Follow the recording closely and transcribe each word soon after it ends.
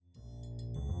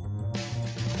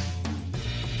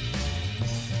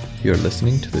You're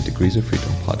listening to the Degrees of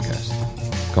Freedom podcast,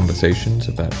 conversations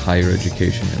about higher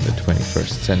education in the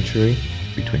 21st century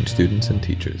between students and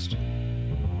teachers.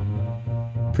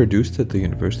 Produced at the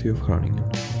University of Groningen.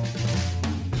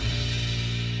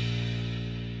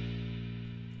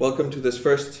 Welcome to this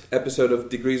first episode of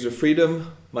Degrees of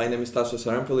Freedom. My name is Tasso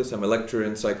Sarampoulos. I'm a lecturer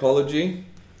in psychology.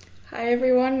 Hi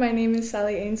everyone, my name is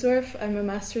Sally Ainsworth. I'm a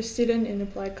master's student in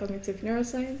applied cognitive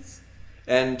neuroscience.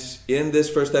 And in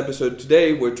this first episode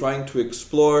today, we're trying to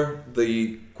explore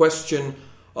the question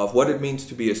of what it means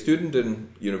to be a student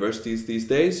in universities these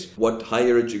days, what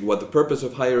the purpose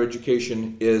of higher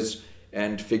education is,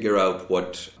 and figure out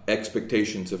what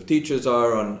expectations of teachers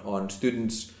are on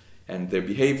students and their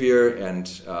behavior and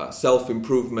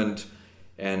self-improvement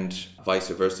and vice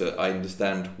versa. I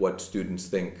understand what students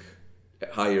think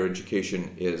higher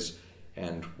education is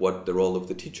and what the role of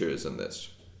the teacher is in this.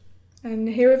 And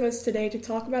here with us today to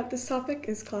talk about this topic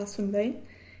is Klaas van Veen.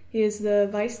 He is the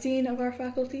Vice Dean of our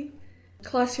faculty.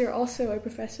 Klaas, you're also a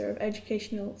Professor of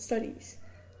Educational Studies.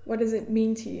 What does it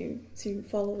mean to you to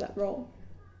follow that role?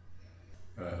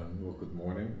 Well, good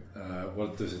morning.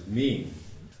 What does it mean?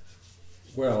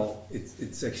 Well,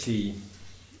 it's actually...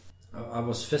 I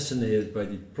was fascinated by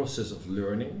the process of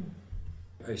learning.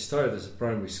 I started as a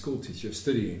primary school teacher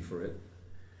studying for it.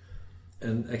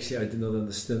 And actually I did not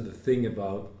understand a thing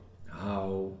about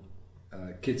how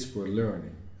kids were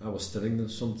learning. I was telling them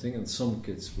something and some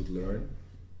kids would learn,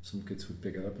 some kids would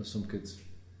pick it up and some kids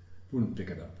wouldn't pick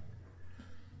it up.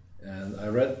 And I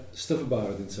read stuff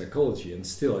about it in psychology and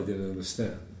still I didn't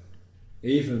understand.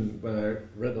 Even when I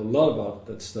read a lot about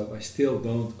that stuff, I still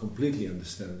don't completely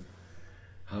understand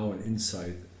how an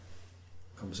insight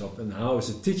comes up and how as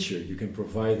a teacher you can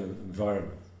provide an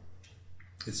environment.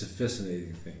 It's a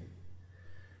fascinating thing.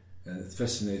 And it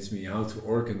fascinates me how to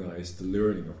organize the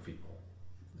learning of people.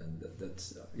 And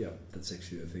that's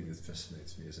actually the thing that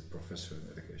fascinates me as a professor in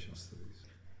educational studies.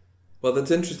 Well,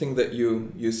 that's interesting that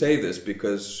you say this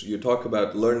because you talk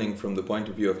about learning from the point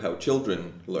of view of how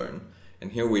children learn.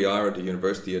 And here we are at a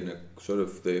university in a sort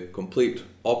of the complete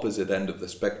opposite end of the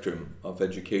spectrum of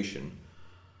education.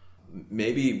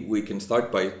 Maybe we can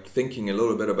start by thinking a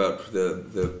little bit about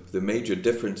the major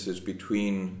differences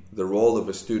between the role of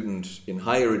a student in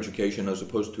higher education as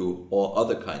opposed to all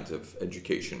other kinds of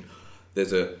education.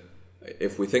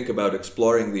 If we think about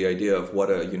exploring the idea of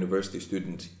what a university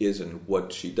student is and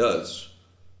what she does,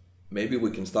 maybe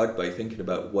we can start by thinking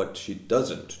about what she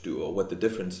doesn't do or what the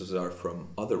differences are from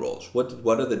other roles.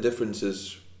 What are the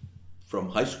differences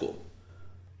from high school?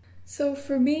 So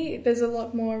for me, there's a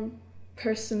lot more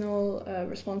personal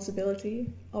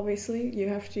responsibility. Obviously, you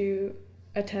have to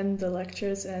attend the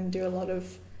lectures and do a lot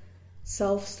of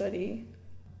self-study.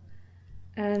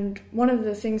 And one of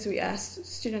the things we asked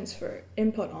students for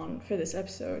input on for this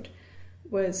episode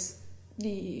was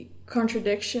the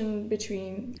contradiction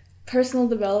between personal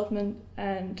development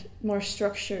and more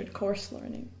structured course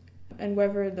learning, and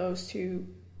whether those two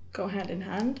go hand in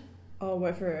hand or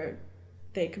whether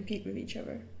they compete with each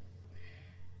other.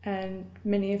 And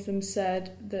many of them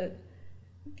said that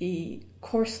the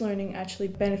course learning actually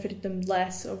benefited them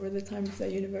less over the time of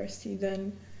their university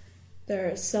than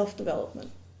their self-development.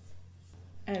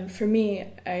 And for me,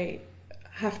 I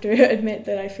have to admit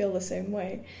that I feel the same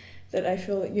way, that I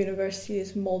feel that university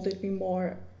has molded me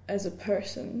more as a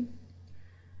person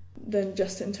than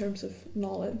just in terms of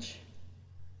knowledge.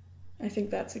 I think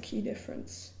that's a key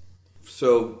difference.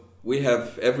 So we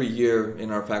have every year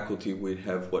in our faculty, we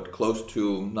have close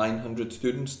to 900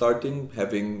 students starting,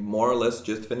 having more or less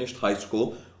just finished high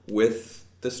school with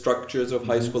the structures of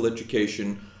high school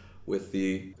education, with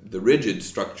the rigid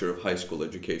structure of high school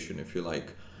education, if you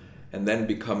like, and then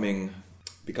becoming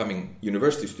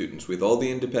university students with all the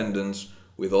independence,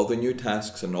 with all the new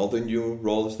tasks and all the new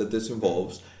roles that this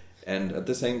involves, and at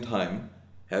the same time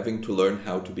having to learn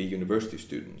how to be university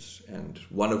students. And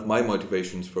one of my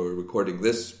motivations for recording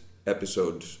this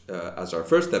episode as our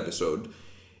first episode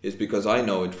is because I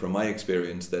know it from my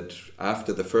experience that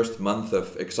after the first month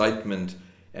of excitement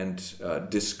and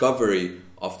discovery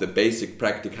of the basic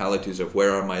practicalities of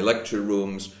where are my lecture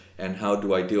rooms and how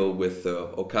do I deal with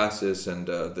OCASIS and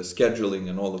the scheduling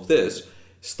and all of this,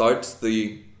 starts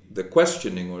the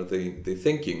questioning or the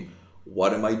thinking,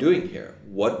 what am I doing here?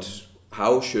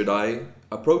 How should I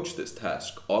approach this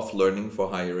task of learning for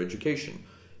higher education?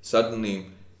 Suddenly,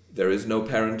 there is no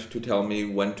parent to tell me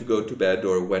when to go to bed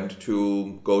or when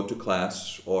to go to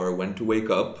class or when to wake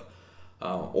up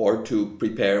or to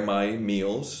prepare my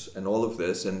meals and all of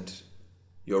this. And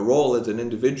your role as an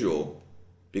individual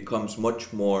becomes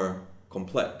much more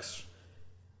complex.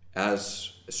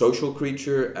 As a social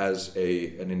creature, as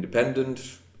an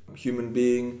independent human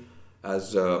being,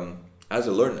 as a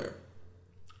learner.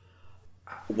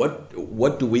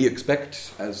 What do we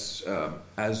expect as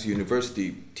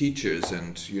university teachers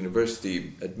and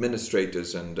university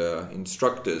administrators and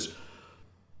instructors?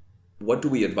 What do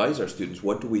we advise our students?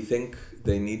 What do we think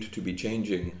they need to be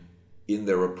changing in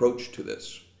their approach to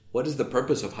this? What is the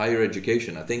purpose of higher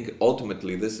education? I think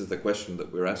ultimately this is the question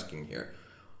that we're asking here.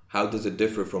 How does it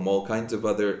differ from all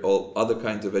other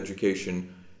kinds of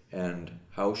education, and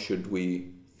how should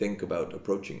we think about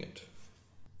approaching it?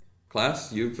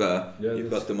 Class, you've got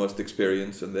the most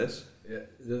experience in this.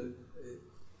 Yeah,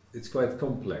 it's quite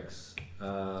complex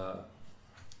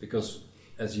because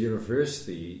as a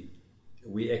university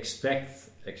we expect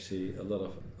actually a lot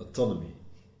of autonomy,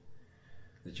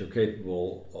 that you're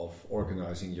capable of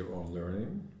organizing your own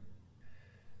learning.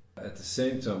 At the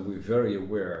same time, we're very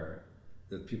aware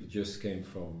that people just came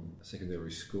from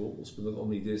secondary schools, but not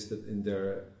only this, that in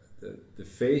the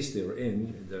phase they're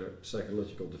in their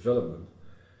psychological development,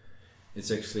 it's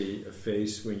actually a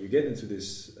phase when you get into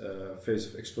this phase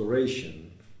of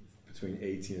exploration between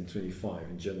 18 and 25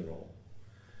 in general.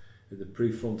 The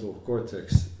prefrontal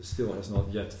cortex still has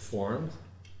not yet formed,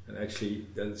 and actually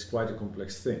that is quite a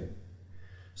complex thing.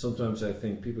 Sometimes I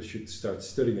think people should start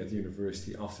studying at the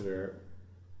university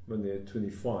when they're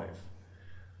 25,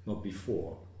 not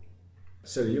before.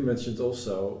 So you mentioned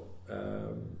also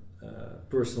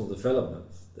personal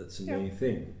development. That's the main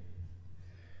thing.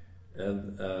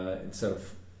 And instead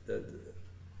of the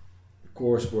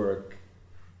coursework,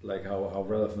 like how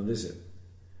relevant is it?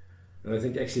 And I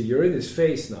think actually you're in this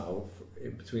phase now,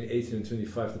 in between 18 and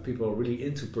 25, that people are really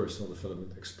into personal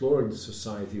development, exploring the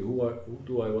society, who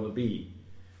do I want to be,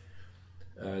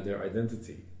 their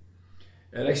identity.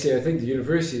 And actually I think the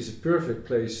university is a perfect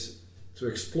place to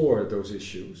explore those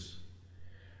issues,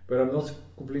 but I'm not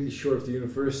completely sure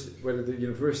if whether the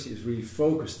university is really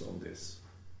focused on this.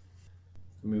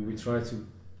 I mean, we try to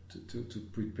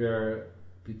prepare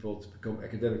people to become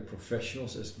academic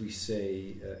professionals, as we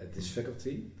say at this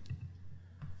faculty,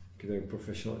 academic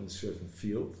professional in a certain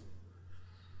field.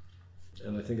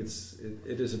 And I think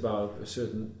it is about a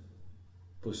certain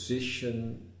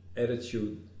position,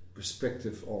 attitude,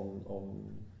 perspective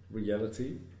on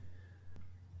reality,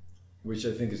 which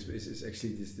I think is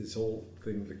actually this whole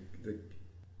thing,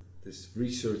 this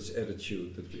research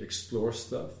attitude that we explore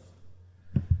stuff,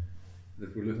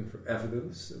 that we're looking for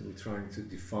evidence and we're trying to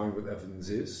define what evidence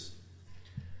is,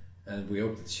 and we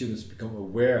hope that students become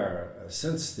aware,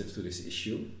 sensitive to this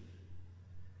issue.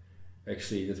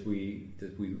 Actually, that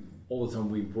we all the time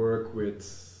we work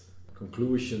with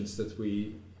conclusions that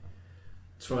we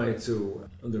try to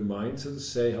undermine, so to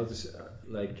say.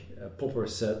 Like Popper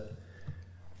said,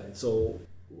 it's all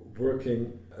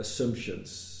working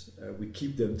assumptions. We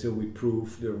keep them till we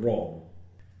prove they're wrong.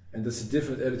 And that's a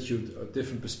different attitude, a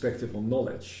different perspective on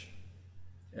knowledge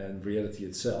and reality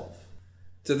itself.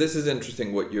 So this is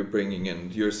interesting what you're bringing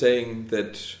in. You're saying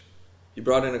that you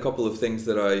brought in a couple of things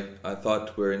that I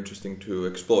thought were interesting to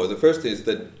explore. The first is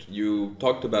that you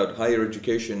talked about higher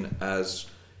education as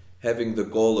having the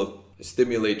goal of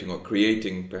stimulating or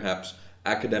creating perhaps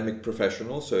academic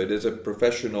professionals. So it is a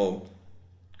professional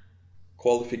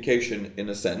qualification in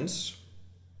a sense,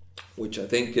 which I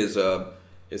think is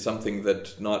something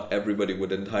that not everybody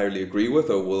would entirely agree with,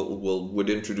 or would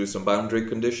introduce some boundary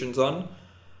conditions on.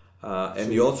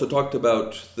 And you also talked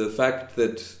about the fact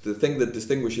that the thing that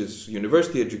distinguishes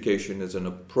university education is an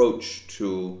approach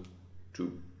to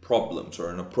problems, or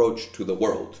an approach to the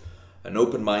world, an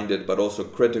open-minded but also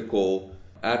critical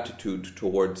attitude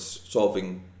towards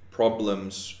solving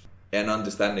problems and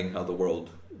understanding how the world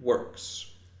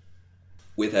works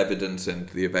with evidence and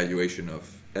the evaluation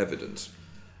of evidence.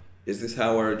 Is this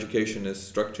how our education is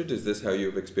structured? Is this how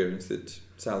you've experienced it,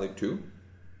 Sally, too?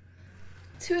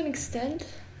 To an extent.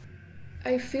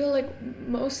 I feel like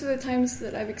most of the times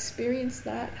that I've experienced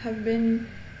that have been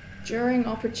during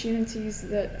opportunities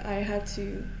that I had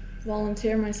to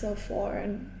volunteer myself for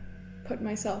and put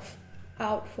myself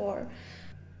out for.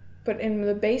 But in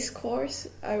the base course,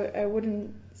 I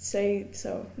wouldn't say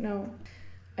so, no.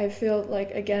 I feel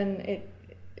like, again, it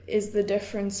is the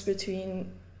difference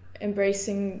between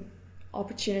embracing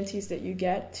opportunities that you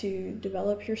get to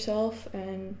develop yourself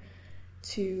and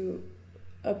to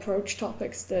approach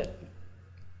topics that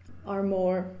are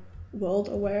more world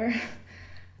aware,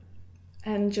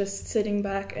 and just sitting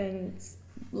back and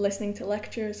listening to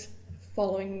lectures,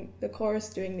 following the course,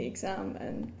 doing the exam,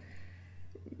 and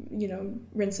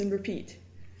rinse and repeat.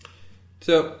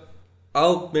 So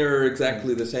I'll mirror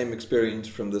exactly the same experience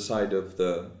from the side of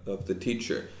the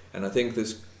teacher, and I think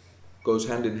this goes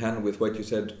hand in hand with what you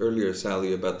said earlier,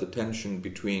 Sally, about the tension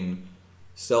between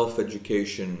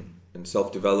self-education and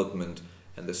self-development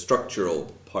and the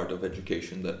structural part of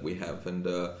education that we have. And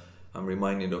I'm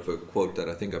reminded of a quote that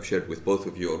I think I've shared with both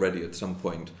of you already at some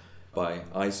point by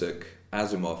Isaac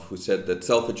Asimov, who said that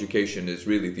self-education is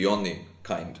really the only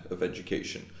kind of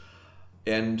education.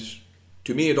 And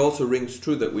to me, it also rings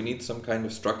true that we need some kind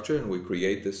of structure, and we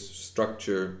create this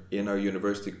structure in our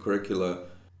university curricula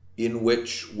in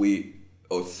which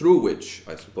through which,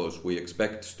 I suppose, we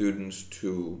expect students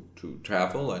to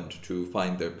travel and to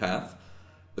find their path.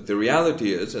 But the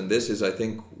reality is, and this is, I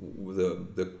think,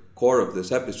 the core of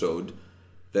this episode,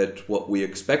 that what we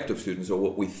expect of students, or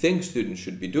what we think students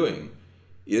should be doing,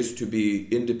 is to be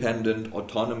independent,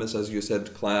 autonomous, as you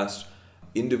said, class,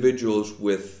 individuals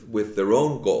with their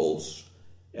own goals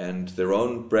and their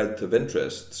own breadth of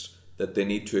interests that they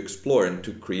need to explore and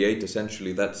to create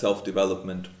essentially that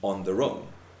self-development on their own.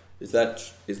 Is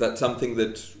that something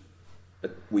that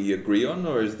we agree on,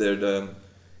 or is there?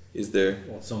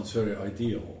 Well, it sounds very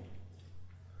ideal.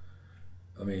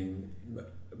 I mean,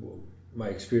 my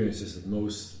experience is that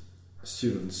most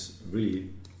students really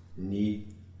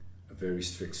need a very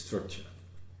strict structure,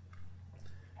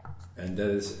 and that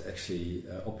is actually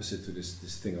opposite to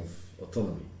this thing of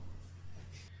autonomy.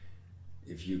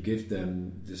 If you give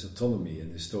them this autonomy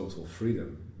and this total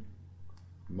freedom,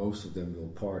 most of them will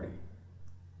party.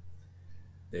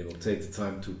 They will take the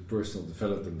time to personally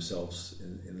develop themselves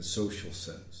in a social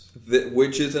sense.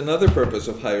 Which is another purpose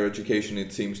of higher education,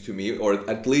 it seems to me, or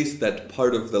at least that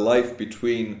part of the life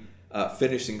between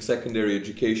finishing secondary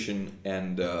education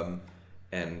and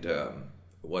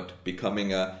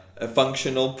becoming a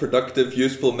functional, productive,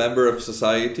 useful member of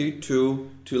society, to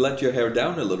let your hair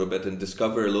down a little bit and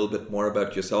discover a little bit more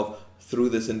about yourself through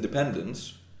this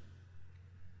independence.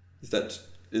 Is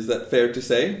that fair to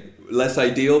say? Less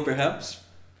ideal, perhaps?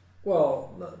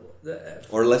 Well,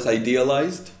 or less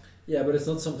idealized? Yeah, but it's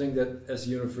not something that as a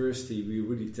university we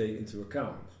really take into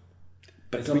account.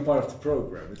 But it's not part of the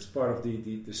program. It's part of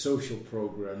the social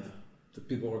program that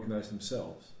people organize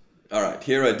themselves. All right,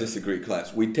 here I disagree,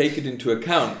 class. We take it into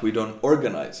account, we don't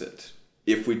organize it.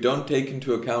 If we don't take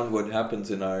into account what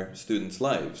happens in our students'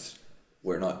 lives,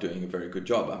 we're not doing a very good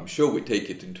job. I'm sure we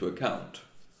take it into account.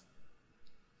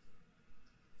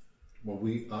 Well,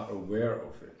 we are aware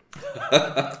of it.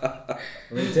 I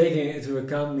mean, taking it into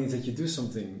account means that you do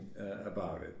something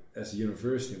about it. As a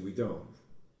university, we don't.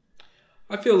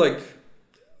 I feel like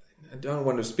I don't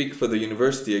want to speak for the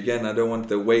university again. I don't want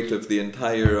the weight of the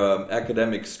entire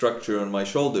academic structure on my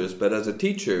shoulders. But as a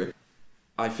teacher,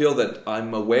 I feel that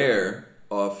I'm aware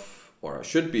of, or I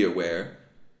should be aware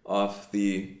of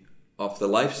the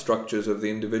life structures of the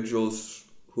individuals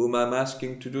whom I'm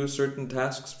asking to do certain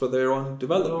tasks for their own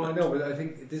development. No, I know, but I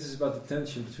think this is about the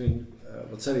tension between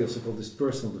what Sally also called this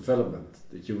personal development,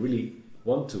 that you really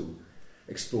want to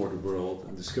explore the world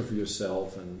and discover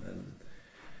yourself and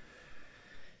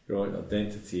your own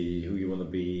identity, who you want to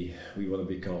be, who you want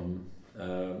to become.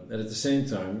 And at the same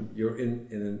time, you're in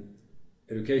an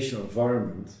educational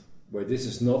environment where this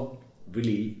is not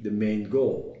really the main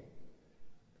goal.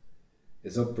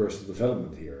 It's not personal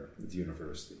development here at the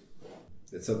university.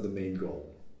 That's not the main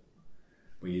goal.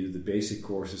 When you do the basic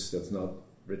courses, that's not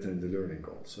written in the learning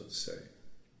goal, so to say.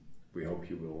 We hope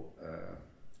you will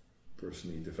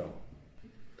personally develop.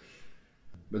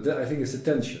 But that, I think it's a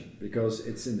tension, because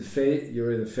it's in the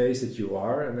you're in the phase that you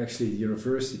are, and actually the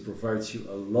university provides you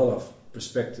a lot of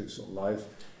perspectives on life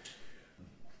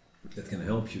that can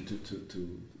help you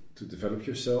to develop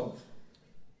yourself.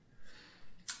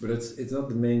 But it's not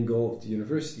the main goal of the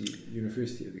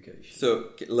university education. So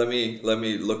let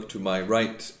me look to my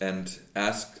right and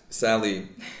ask Sally,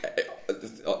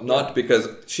 not because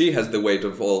she has the weight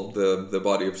of all the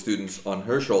body of students on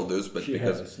her shoulders, but she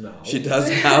because now. She does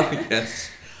now. Yes.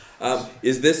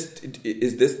 Is this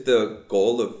the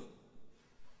goal of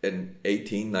an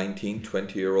 18, 19,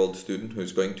 20-year-old student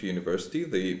who's going to university?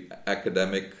 The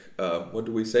academic, what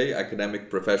do we say?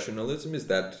 Academic professionalism? Is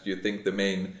that, do you think, the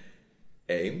main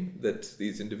aim that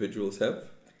these individuals have?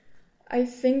 I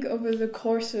think over the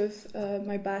course of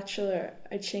my bachelor,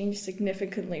 I changed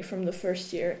significantly from the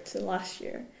first year to last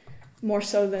year, more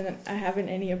so than I have in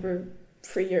any other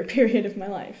 3-year period of my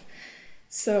life.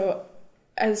 So,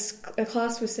 as a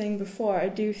class was saying before, I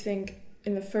do think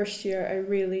in the first year I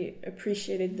really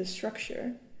appreciated the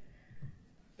structure,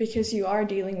 because you are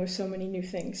dealing with so many new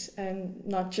things, and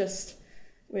not just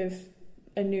with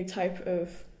a new type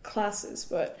of classes,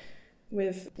 but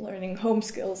with learning home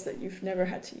skills that you've never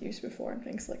had to use before and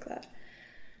things like that.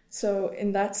 So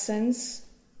in that sense,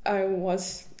 I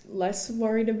was less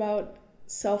worried about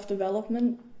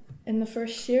self-development in the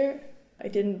first year. I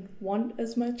didn't want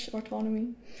as much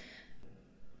autonomy.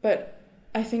 But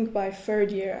I think by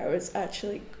third year I was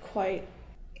actually quite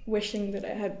wishing that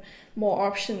I had more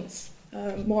options,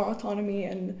 more autonomy,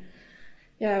 and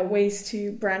ways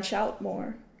to branch out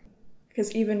more.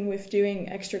 Because even with doing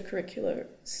extracurricular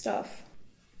stuff,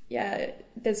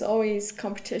 there's always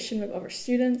competition with other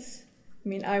students. I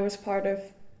mean, I was part of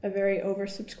a very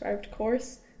oversubscribed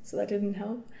course, so that didn't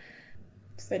help.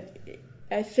 But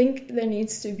I think there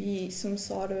needs to be some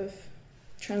sort of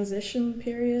transition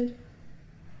period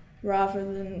rather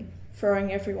than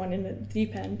throwing everyone in the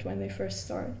deep end when they first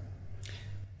start.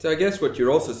 So I guess what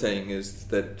you're also saying is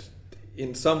that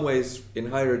in some ways in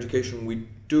higher education we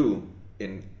do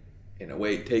in a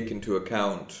way take into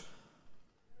account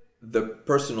the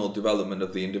personal development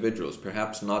of the individuals,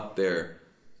 perhaps not their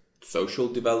social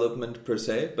development per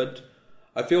se, but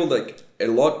I feel like a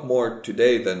lot more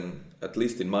today than at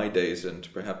least in my days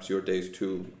and perhaps your days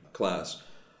too, class.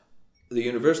 The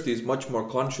university is much more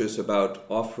conscious about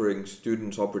offering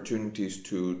students opportunities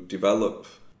to develop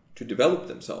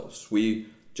themselves. We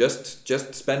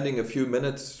just spending a few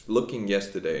minutes looking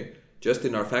yesterday, just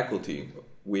in our faculty,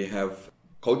 we have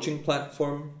coaching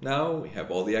platform now, we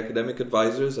have all the academic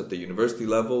advisors at the university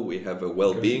level, we have a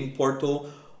well-being portal.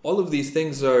 All of these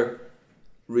things are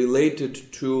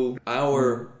related to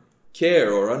our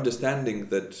care or understanding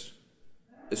that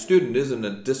a student isn't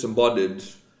a disembodied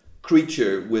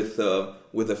creature with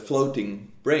a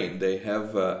floating brain. They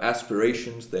have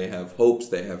aspirations, they have hopes,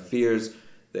 they have fears,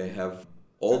 they have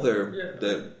all their...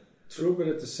 True, but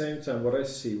at the same time, what I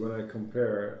see when I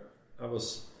compare, I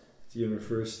was at the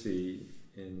university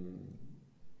in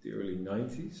the early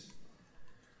 90s,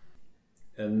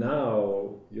 and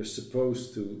now you're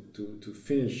supposed to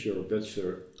finish your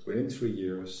bachelor within 3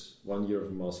 years, 1 year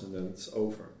of master, and then it's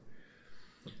over.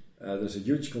 There's a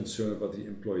huge concern about the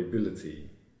employability.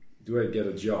 Do I get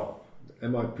a job?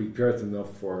 Am I prepared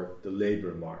enough for the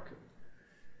labor market?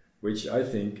 Which I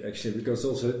think actually, because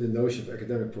also the notion of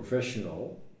academic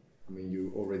professional, I mean,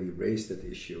 you already raised that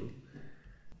issue.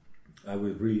 I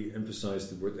would really emphasize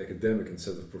the word academic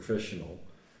instead of professional,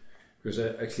 because I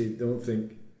actually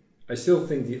I still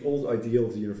think the old ideal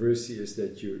of the university is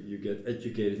that you get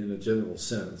educated in a general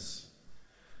sense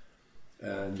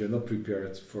and you're not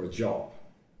prepared for a job.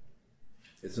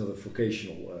 It's not a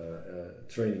vocational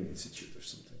training institute or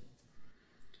something.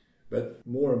 But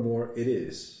more and more it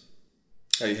is.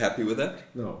 Are you happy with that?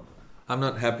 No. I'm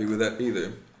not happy with that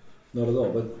either. Not at all.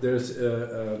 But there's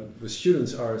the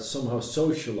students are somehow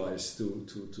socialized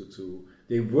to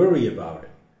they worry about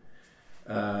it.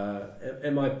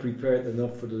 Am I prepared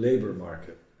enough for the labor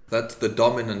market? That's the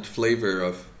dominant flavor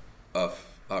of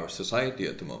our society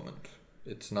at the moment.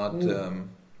 It's not...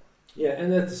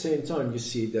 and at the same time you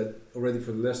see that already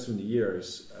for the last 20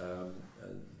 years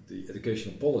the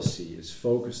educational policy is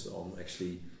focused on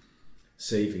actually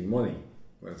saving money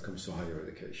when it comes to higher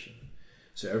education.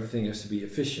 So everything has to be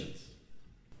efficient.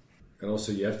 And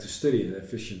also you have to study in an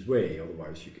efficient way,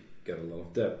 otherwise you get a lot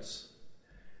of debts.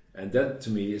 And that to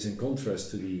me is in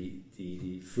contrast to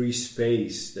the free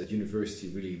space that university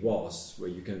really was, where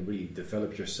you can really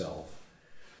develop yourself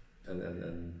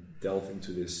and delve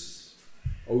into this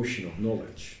ocean of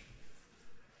knowledge.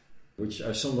 Which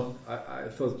I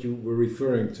thought you were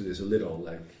referring to this a little,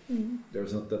 like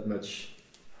there's not that much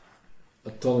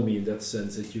autonomy in that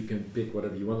sense that you can pick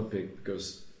whatever you want to pick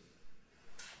because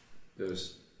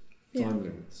there's time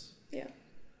limits. Yeah.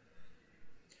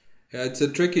 Yeah, it's a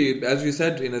tricky, as you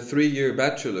said, in a 3-year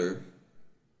bachelor,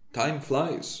 time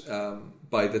flies.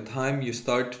 By the time you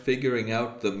start figuring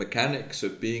out the mechanics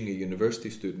of being a university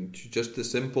student, just the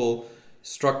simple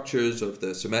structures of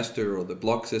the semester or the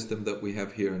block system that we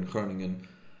have here in Groningen,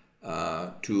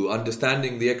 to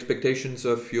understanding the expectations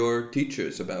of your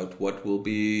teachers about what will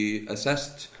be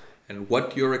assessed and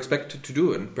what you're expected to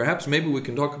do. And perhaps maybe we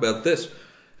can talk about this.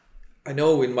 I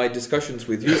know in my discussions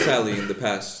with you, Sally, in the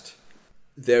past,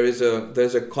 there's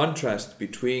a contrast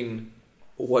between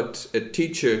what a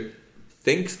teacher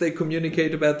thinks they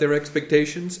communicate about their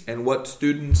expectations and what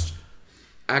students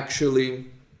actually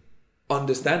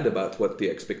understand about what the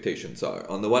expectations are.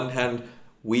 On the one hand,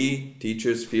 we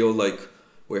teachers feel like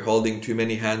we're holding too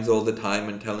many hands all the time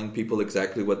and telling people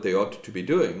exactly what they ought to be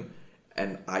doing.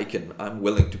 And I'm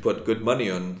willing to put good money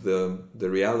on the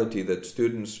reality that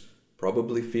students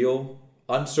probably feel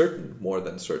uncertain more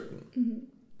than certain. Mm-hmm.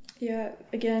 Yeah,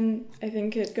 again, I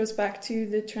think it goes back to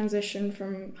the transition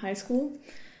from high school,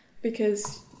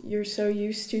 because you're so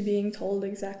used to being told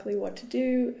exactly what to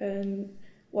do and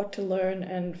what to learn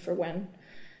and for when.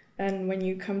 And when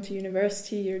you come to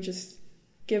university, you're just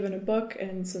given a book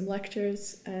and some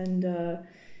lectures, and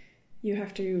you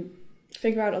have to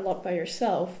figure out a lot by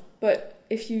yourself. But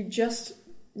if you just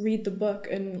read the book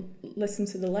and listen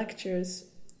to the lectures,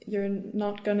 you're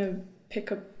not going to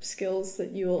pick up skills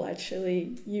that you will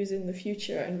actually use in the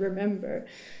future and remember.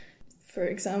 For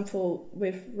example,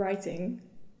 with writing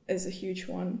is a huge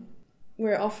one.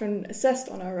 We're often assessed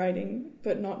on our writing,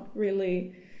 but not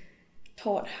really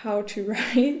taught how to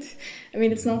write. I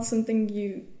mean, it's not something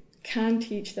you can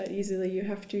teach that easily. You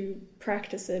have to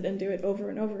practice it and do it over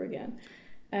and over again.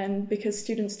 And because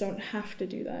students don't have to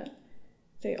do that,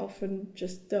 they often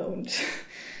just don't.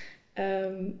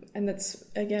 And that's,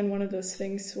 again, one of those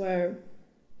things where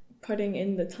putting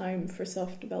in the time for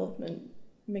self-development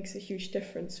makes a huge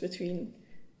difference between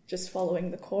just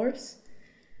following the course.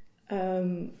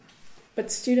 But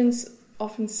students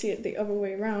often see it the other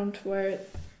way around, where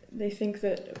they think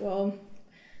that, well,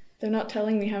 they're not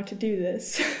telling me how to do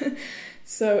this,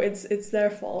 so it's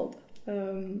their fault,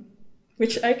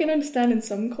 which I can understand in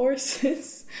some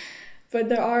courses, but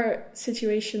there are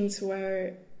situations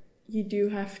where you do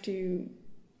have to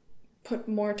put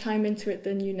more time into it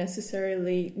than you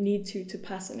necessarily need to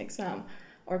pass an exam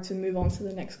or to move on to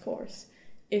the next course,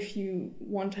 if you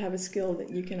want to have a skill that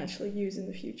you can actually use in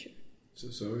the future.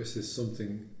 So is this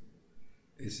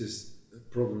a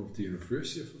problem of the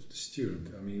university or of the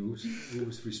student? I mean,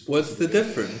 who's responsible? What's the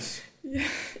difference? Yeah.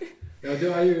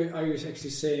 Now, are you actually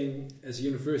saying, as a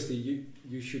university,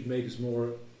 you should make us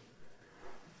more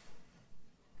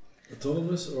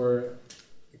autonomous, or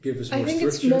give us more structure? I think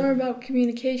it's more about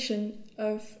communication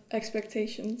of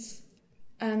expectations,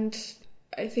 and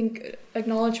I think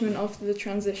acknowledgement of the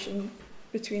transition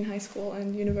between high school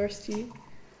and university,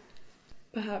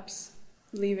 perhaps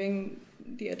leaving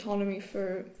the autonomy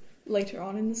for later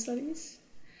on in the studies.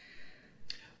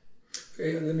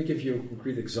 Okay, let me give you a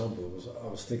concrete example. I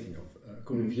was thinking of a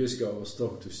couple of years ago. I was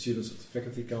talking to students of the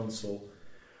faculty council,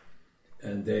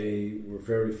 and they were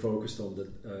very focused on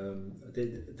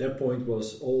that. Their point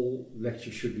was all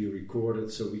lectures should be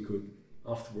recorded, so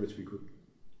afterwards we could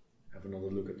have another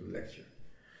look at the lecture.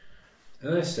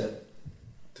 And I said,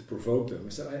 to provoke them, I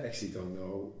said, I actually don't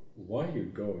know why you're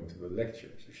going to the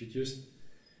lectures. If you just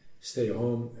stay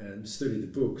home and study the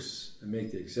books and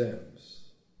make the exams.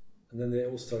 And then they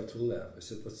all started to laugh. I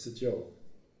said, what's the joke?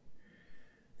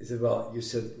 He said, well, you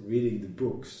said reading the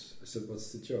books. I said,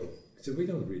 what's the joke? He said, we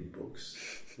don't read books.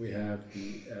 We have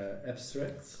the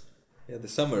abstracts. Yeah, the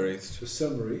summaries. The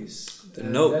summaries. The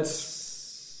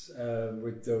notes.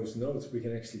 With those notes, we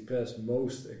can actually pass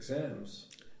most exams.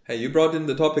 Hey, you brought in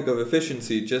the topic of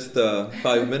efficiency just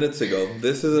 5 minutes ago.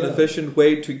 This is an efficient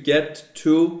way to get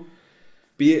to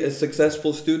be a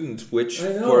successful student, which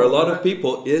for a lot of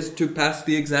people is to pass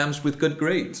the exams with good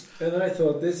grades. And I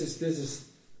thought this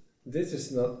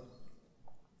is not.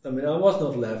 I mean, I was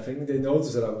not laughing. They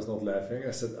noticed that I was not laughing.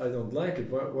 I said, I don't like it.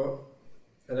 Well,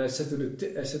 and I said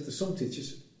to some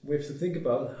teachers, we have to think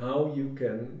about how you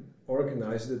can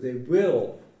organize that they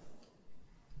will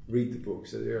read the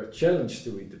books, that they are challenged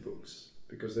to read the books,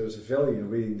 because there's a value in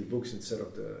reading the books instead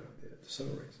of the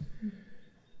summaries.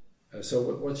 So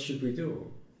what should we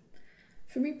do?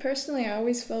 For me personally, I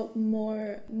always felt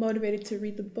more motivated to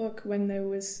read the book when there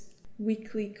was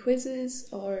weekly quizzes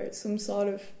or some sort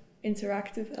of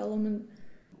interactive element,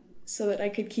 so that I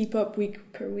could keep up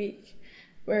week per week.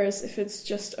 Whereas if it's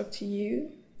just up to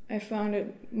you, I found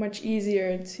it much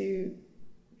easier to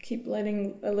keep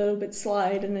letting a little bit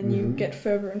slide, and then you get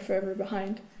further and further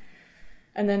behind.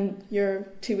 And then you're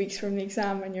 2 weeks from the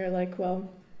exam and you're like, well,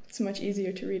 it's much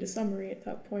easier to read a summary at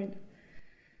that point.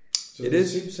 So it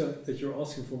seems that you're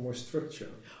asking for more structure.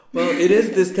 Well, it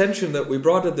is this tension that we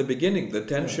brought at the beginning, the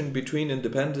tension between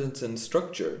independence and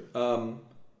structure.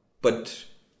 But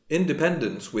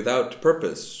independence without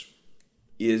purpose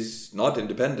is not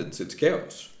independence, it's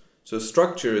chaos. So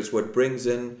structure is what brings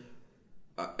in,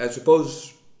 I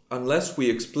suppose, unless we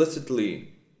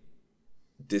explicitly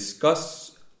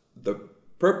discuss the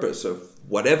purpose of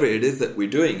whatever it is that we're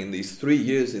doing in these 3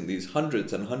 years, in these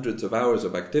hundreds and hundreds of hours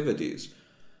of activities,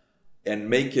 and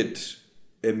make it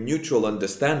a mutual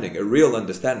understanding, a real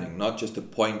understanding, not just a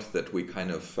point that we kind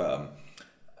of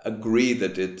agree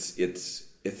that it's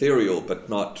ethereal but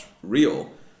not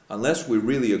real. Unless we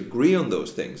really agree on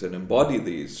those things and embody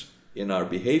these in our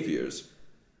behaviors,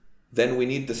 then we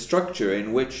need the structure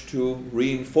in which to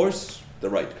reinforce the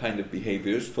right kind of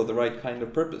behaviors for the right kind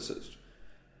of purposes.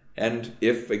 And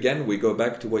if, again, we go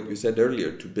back to what you said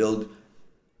earlier, to build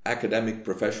academic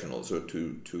professionals, or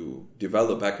to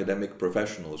develop academic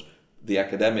professionals, the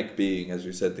academic being, as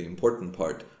you said, the important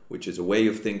part, which is a way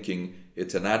of thinking,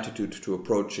 it's an attitude to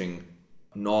approaching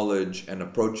knowledge and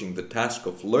approaching the task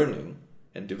of learning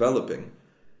and developing,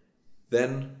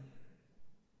 then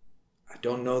I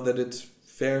don't know that it's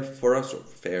fair for us, or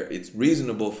fair, it's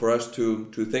reasonable for us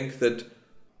to think that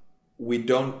we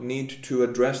don't need to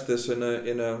address this in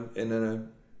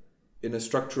a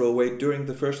structural way during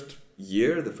the first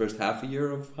year, the first half a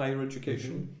year of higher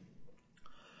education.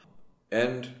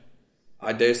 And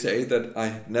I dare say that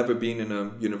I've never been in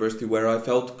a university where I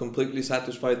felt completely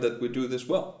satisfied that we do this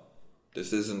well.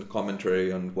 This isn't a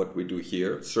commentary on what we do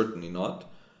here, certainly not.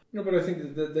 No, but I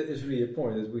think that is really a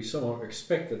point, that we somehow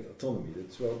expected autonomy.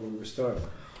 That's where we were starting.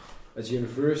 As a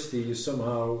university, you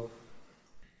somehow...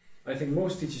 I think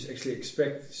most teachers actually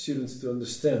expect students to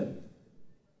understand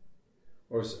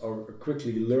or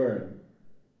quickly learn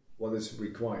what is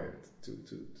required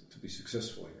to be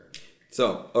successful here.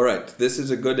 So, all right, this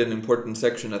is a good and important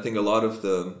section. I think a lot of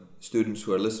the students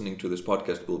who are listening to this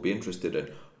podcast will be interested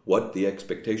in what the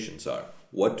expectations are.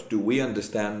 What do we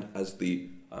understand as the,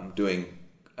 I'm doing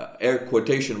air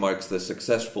quotation marks, the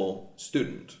successful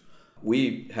student?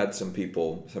 We had some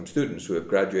students who have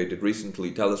graduated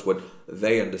recently tell us what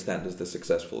they understand as the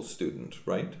successful student,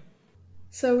 right?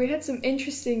 So we had some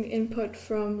interesting input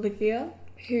from Ligia,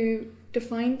 who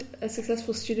defined a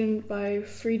successful student by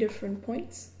 3 different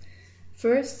points.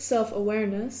 First,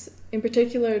 self-awareness, in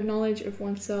particular knowledge of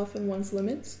oneself and one's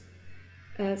limits.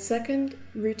 Second,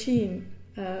 routine,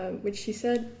 which she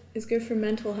said is good for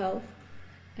mental health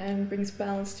and brings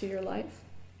balance to your life.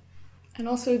 And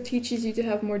also teaches you to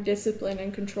have more discipline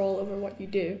and control over what you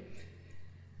do.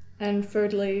 And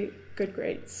thirdly, good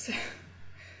grades.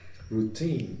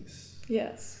 Routines?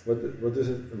 Yes. What does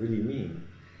it really mean?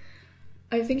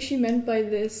 I think she meant by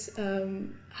this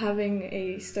having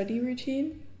a study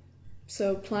routine.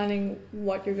 So planning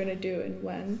what you're going to do and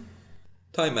when.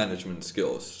 Time management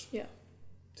skills. Yeah.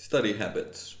 Study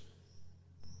habits.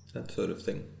 That sort of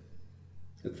thing.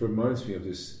 It reminds me of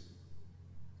this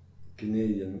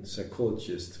Canadian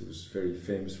psychologist who's very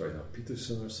famous right now,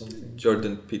 Peterson or something.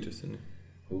 Jordan Peterson.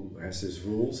 Who has his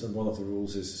rules, and one of the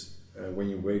rules is when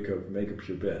you wake up, make up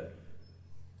your bed.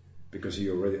 Because he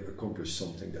already accomplished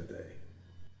something that day.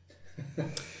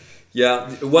 Yeah,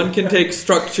 one can take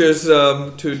structures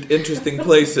to interesting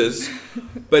places.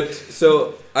 But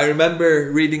so I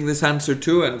remember reading this answer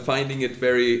too and finding it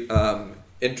very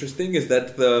interesting. Is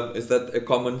that a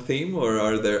common theme, or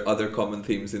are there other common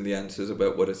themes in the answers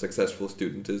about what a successful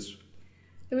student is?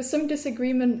 There was some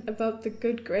disagreement about the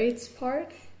good grades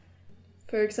part.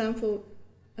 For example,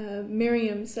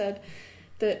 Miriam said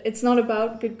that it's not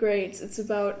about good grades, it's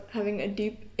about having a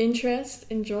deep interest,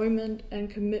 enjoyment, and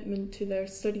commitment to their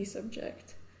study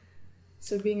subject.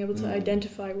 So being able to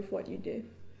identify with what you do.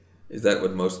 Is that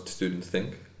what most students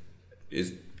think?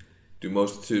 Do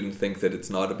most students think that it's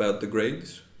not about the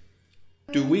grades?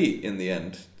 Do we, in the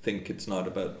end, think it's not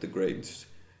about the grades?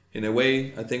 In a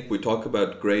way, I think we talk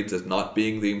about grades as not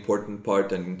being the important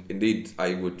part, and indeed,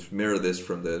 I would mirror this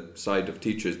from the side of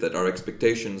teachers, that our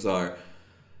expectations are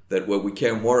that what we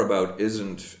care more about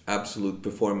isn't absolute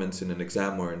performance in an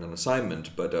exam or in an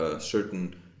assignment, but a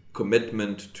certain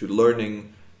commitment to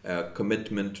learning, a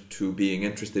commitment to being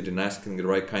interested in asking the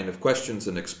right kind of questions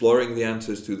and exploring the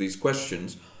answers to these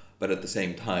questions, but at the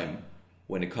same time,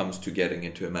 when it comes to getting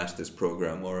into a master's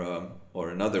program or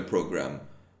another program,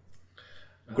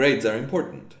 grades are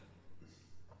important.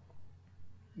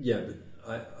 Yeah,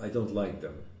 but I don't like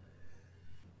them.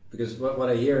 Because what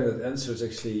I hear in that answer is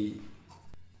actually...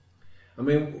 I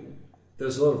mean,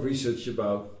 there's a lot of research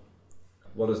about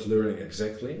what is learning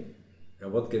exactly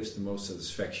and what gives the most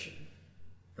satisfaction.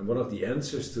 And one of the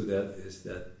answers to that is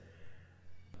that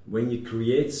when you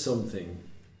create something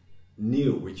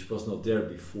new which was not there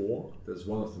before, that's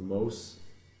one of the most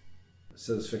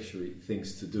satisfactory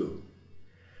things to do.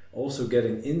 Also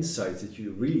getting insights that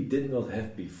you really did not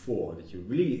have before, that you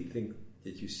really think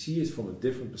that you see it from a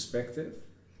different perspective,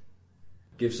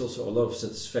 gives also a lot of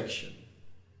satisfaction.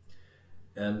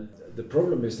 And the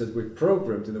problem is that we're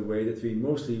programmed in a way that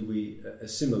we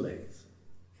assimilate.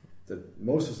 That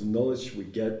most of the knowledge we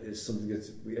get is something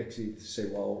that we actually say,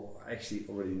 well, I actually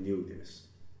already knew this.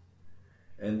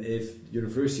 And if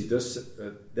university does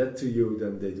that to you,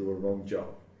 then they do a wrong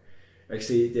job.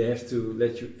 Actually, they have to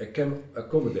let you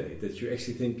accommodate that you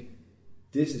actually think,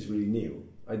 this is really new.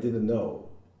 I didn't know.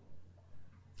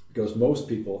 Because most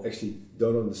people actually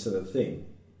don't understand a thing.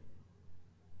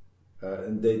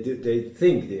 And they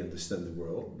think they understand the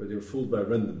world, but they're fooled by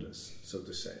randomness, so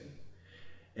to say.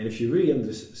 And if you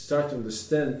really start to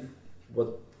understand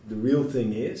what the real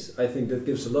thing is, I think that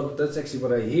gives a lot. That's actually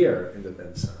what I hear in that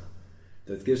answer.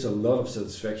 That gives a lot of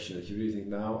satisfaction. That you really think,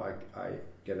 now I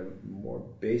get a more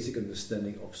basic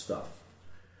understanding of stuff,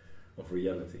 of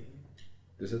reality.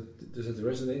 Does it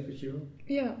resonate with you?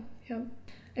 Yeah.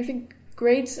 I think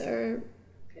grades are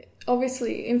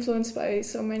obviously influenced by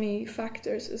so many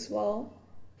factors as well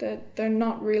that they're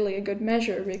not really a good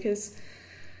measure because,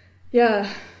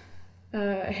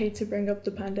 I hate to bring up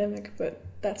the pandemic, but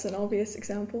that's an obvious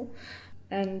example.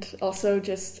 And also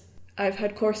just, I've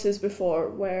had courses before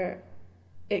where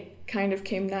it kind of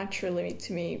came naturally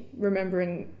to me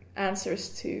remembering answers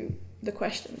to the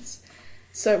questions.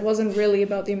 So it wasn't really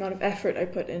about the amount of effort I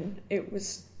put in. It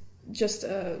was just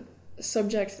a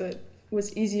subject that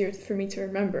was easier for me to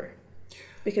remember,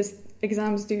 because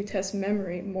exams do test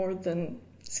memory more than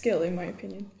skill, in my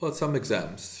opinion. Well, some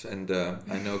exams, and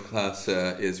I know class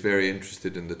is very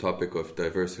interested in the topic of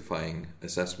diversifying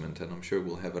assessment, and I'm sure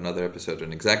we'll have another episode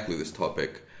on exactly this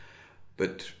topic.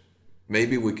 But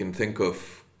maybe we can think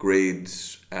of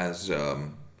grades as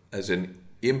an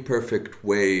imperfect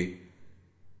way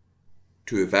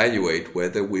to evaluate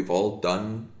whether we've all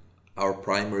done our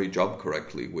primary job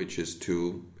correctly, which is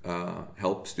to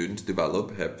help students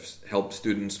develop, help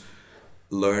students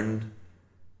learn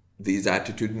these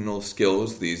attitudinal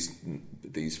skills,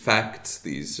 these facts,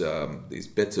 these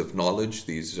bits of knowledge,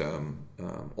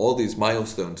 all these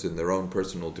milestones in their own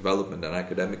personal development and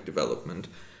academic development.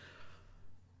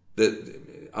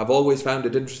 I've always found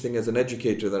it interesting as an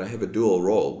educator that I have a dual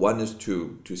role. One is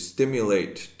to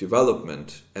stimulate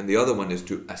development, and the other one is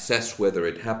to assess whether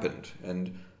it happened.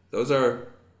 And those are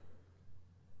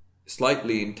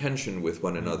slightly in tension with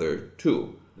one another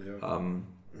too. Yeah.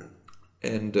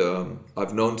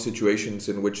 I've known situations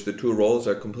in which the two roles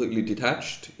are completely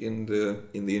detached in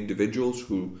the individuals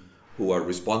who are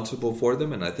responsible for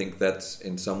them, and I think that's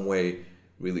in some way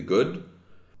really good.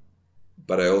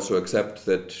 But I also accept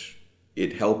that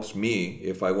it helps me,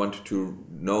 if I want to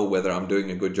know whether I'm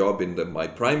doing a good job in my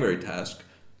primary task,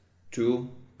 to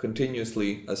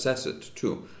continuously assess it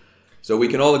too. So we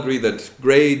can all agree that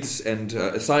grades and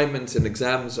assignments and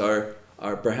exams are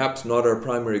perhaps not our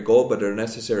primary goal, but are a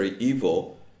necessary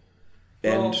evil.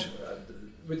 And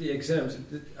with the exams,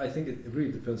 I think it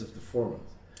really depends on the format.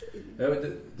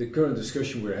 The current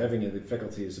discussion we're having in the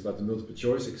faculty is about the multiple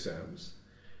choice exams,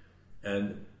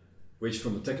 and which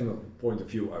from a technical point of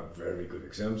view are very good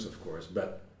exams, of course.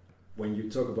 But when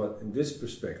you talk about in this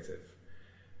perspective,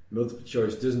 multiple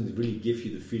choice doesn't really give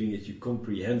you the feeling that you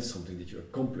comprehend something, that you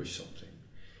accomplish something.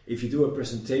 If you do a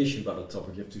presentation about a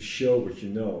topic, you have to show what you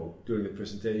know during the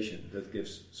presentation. That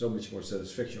gives so much more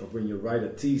satisfaction. Or when you write a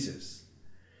thesis,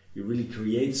 you really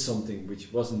create something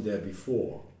which wasn't there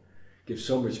before. It gives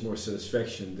so much more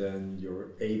satisfaction than you're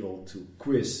able to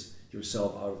quiz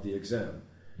yourself out of the exam,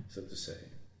 so to say.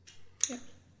 Yeah.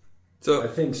 So I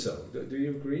think so. Do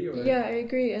you agree? Or? Yeah, I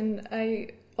agree. And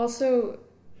I also,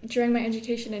 during my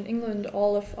education in England,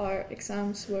 all of our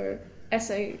exams were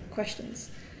essay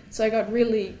questions. So I got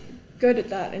really good at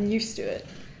that and used to it.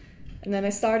 And then I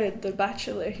started the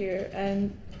bachelor here,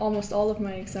 and almost all of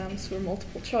my exams were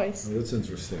multiple choice. Oh, that's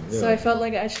interesting. Yeah. So I felt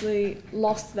like I actually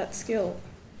lost that skill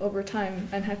over time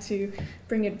and had to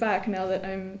bring it back now that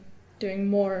I'm doing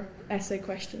more essay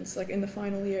questions. Like in the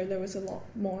final year, there was a lot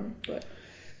more. But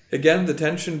again, the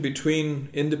tension between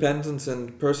independence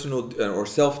and personal or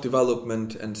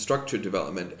self-development and structured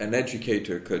development. An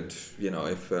educator could,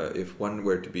 if one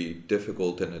were to be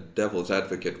difficult and a devil's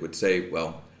advocate would say,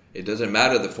 well, it doesn't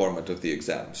matter the format of the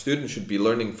exam. Students should be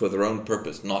learning for their own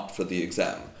purpose, not for the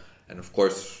exam. And of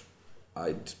course,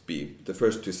 I'd be the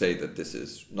first to say that this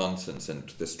is nonsense, and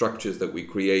the structures that we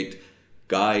create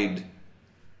guide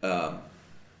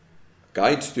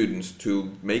students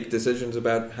to make decisions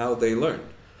about how they learn.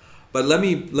 But let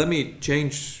me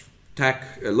change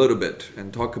tack a little bit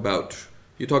and talk about.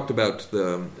 You talked about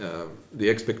the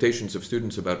expectations of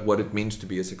students about what it means to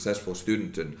be a successful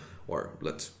student, or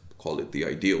let's call it the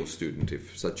ideal student,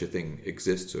 if such a thing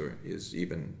exists or is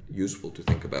even useful to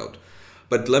think about.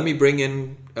 But let me bring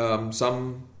in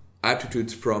some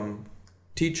attitudes from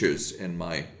teachers in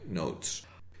my notes.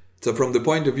 So from the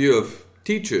point of view of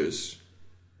teachers,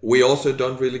 we also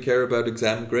don't really care about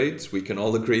exam grades. We can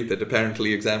all agree that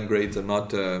apparently exam grades are not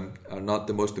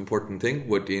the most important thing.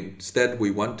 What instead we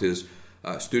want is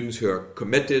students who are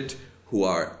committed, who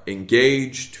are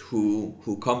engaged,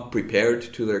 who come prepared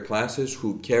to their classes,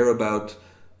 who care about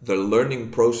the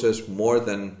learning process more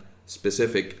than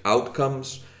specific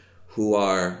outcomes, who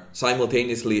are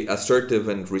simultaneously assertive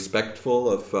and respectful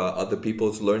of other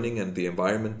people's learning and the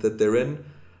environment that they're in.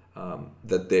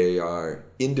 That they are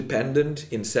independent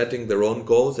in setting their own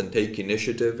goals and take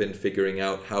initiative in figuring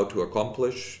out how to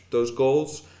accomplish those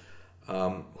goals,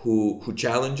 who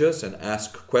challenge us and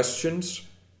ask questions,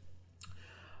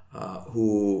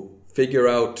 who figure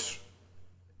out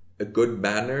a good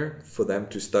manner for them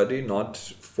to study, not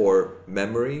for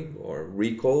memory or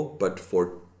recall, but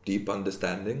for deep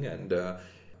understanding and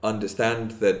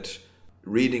understand that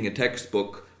reading a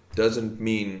textbook doesn't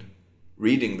mean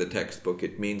reading the textbook.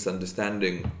 It means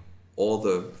understanding all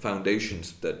the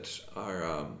foundations that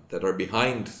are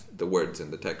behind the words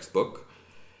in the textbook.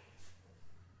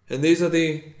 And these are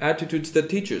the attitudes that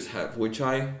teachers have, which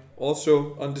I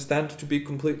also understand to be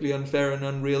completely unfair and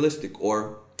unrealistic,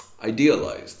 or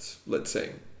idealized, let's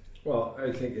say. Well,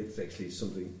 I think it's actually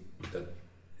something that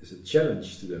is a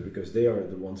challenge to them, because they are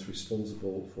the ones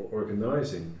responsible for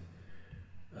organizing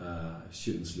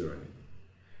students' learning.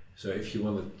 So if you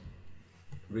want to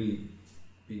really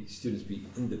students be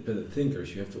independent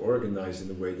thinkers, you have to organize in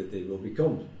a way that they will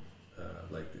become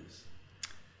like this.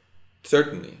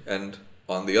 Certainly. And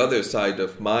on the other side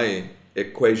of my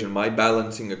equation, my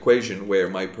balancing equation, where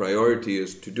my priority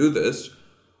is to do this,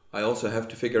 I also have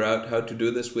to figure out how to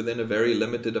do this within a very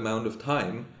limited amount of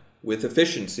time, with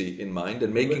efficiency in mind,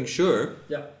 and making sure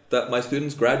that my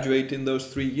students graduate in those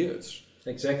 3 years.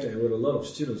 Exactly. And with a lot of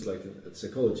students, like at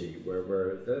psychology,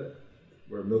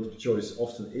 where multiple choice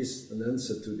often is an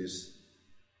answer to these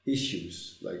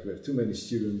issues. Like, we have too many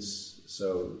students,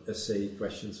 so essay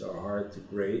questions are hard to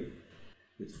grade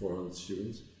with 400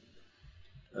 students.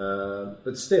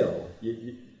 But still,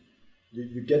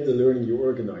 you get the learning you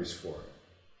organize for.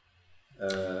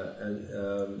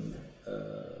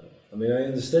 I mean, I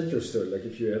understand your story. Like,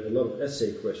 if you have a lot of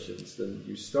essay questions, then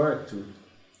you start to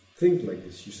think like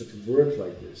this, you start to work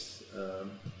like this.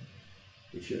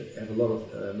 If you have a lot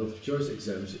of multiple choice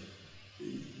exams,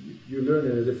 you learn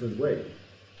in a different way.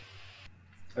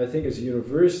 I think as a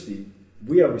university,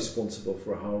 we are responsible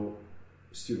for how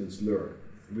students learn.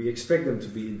 We expect them to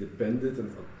be independent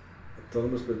and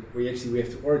autonomous, but we have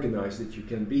to organize that you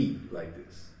can be like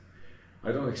this.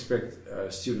 I don't expect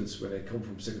students, when they come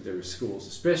from secondary schools,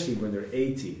 especially when they're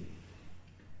 18,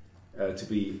 to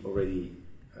be already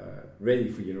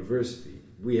ready for university.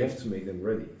 We have to make them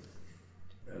ready.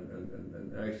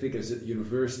 And I think as a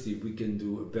university, we can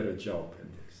do a better job in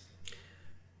this.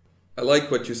 I like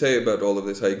what you say about all of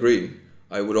this. I agree.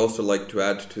 I would also like to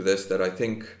add to this that I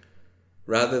think,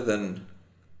 rather than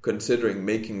considering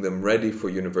making them ready for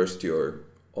university or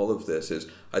all of this,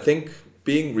 I think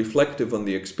being reflective on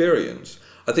the experience.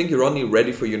 I think you're only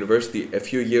ready for university a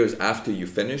few years after you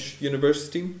finish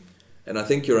university. And I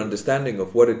think your understanding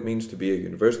of what it means to be a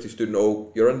university student,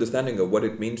 or your understanding of what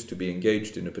it means to be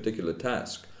engaged in a particular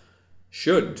task,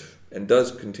 should and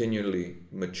does continually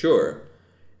mature.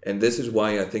 And this is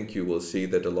why I think you will see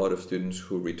that a lot of students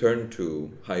who return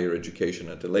to higher education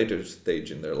at a later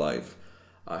stage in their life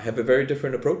have a very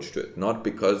different approach to it. Not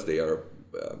because they are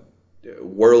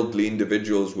worldly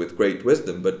individuals with great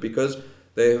wisdom, but because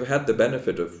they have had the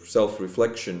benefit of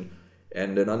self-reflection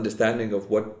and an understanding of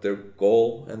what their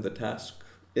goal and the task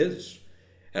is.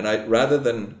 And rather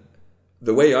than,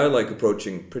 the way I like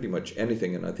approaching pretty much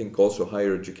anything, and I think also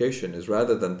higher education, is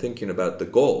rather than thinking about the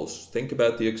goals, think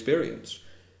about the experience.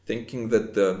 Thinking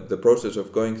that the process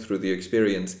of going through the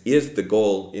experience is the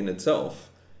goal in itself.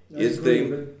 But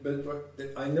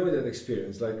I know that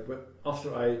experience. Like,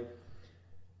 after I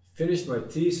finished my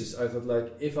thesis, I thought,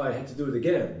 like, if I had to do it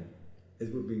again,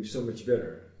 it would be so much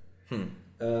better.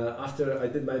 After I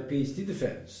did my PhD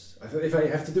defense, I thought, if I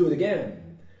have to do it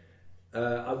again,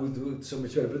 I would do it so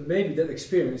much better. But maybe that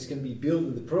experience can be built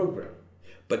in the program.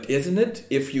 But isn't it?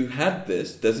 If you had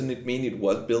this, doesn't it mean it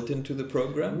was built into the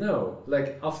program? No.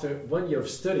 Like, after 1 year of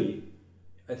study,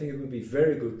 I think it would be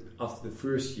very good after the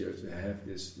first year to have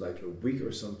this, like, a week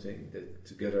or something, that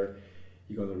together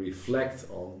you're going to reflect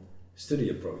on study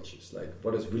approaches. Like,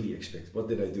 what is really expected? What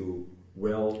did I do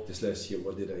well this last year?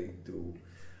 What did I do?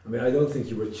 I mean, I don't think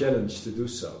you were challenged to do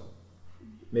so.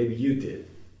 Maybe you did.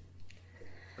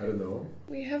 I don't know.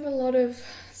 We have a lot of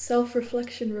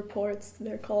self-reflection reports,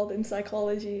 they're called in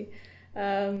psychology.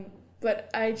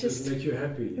 But I just... Doesn't make you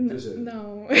happy, does it?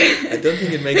 No. I don't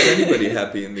think it makes anybody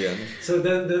happy in the end. So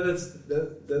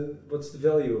then what's the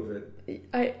value of it?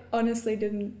 I honestly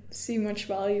didn't see much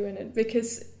value in it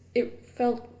because it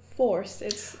felt forced.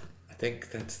 I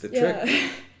think that's the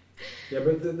trick. Yeah,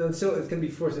 but then still it can be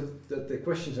forced that the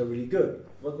questions are really good.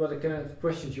 What were the kind of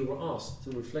questions you were asked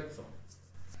to reflect on?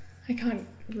 I can't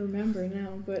remember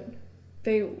now, but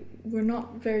they were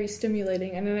not very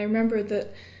stimulating. And then I remember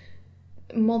that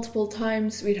multiple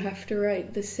times we'd have to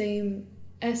write the same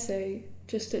essay,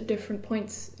 just at different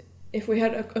points. If we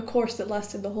had a course that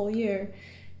lasted the whole year,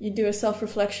 you'd do a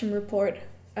self-reflection report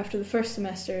after the first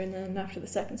semester and then after the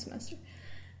second semester.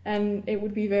 And it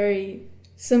would be very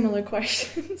similar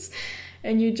questions,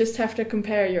 and you just have to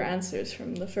compare your answers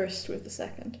from the first with the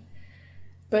second.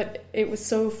 But it was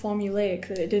so formulaic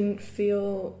that it didn't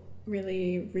feel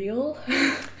really real.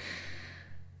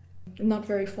 not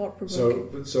very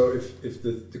thought-provoking. So if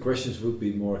the questions would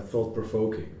be more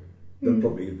thought-provoking, then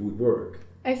probably it would work.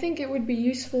 I think it would be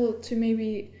useful to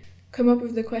maybe come up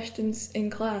with the questions in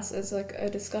class as like a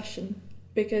discussion,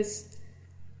 because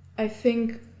I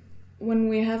think when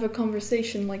we have a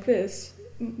conversation like this,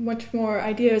 much more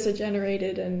ideas are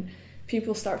generated and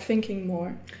people start thinking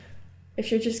more.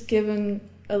 If you're just given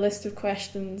a list of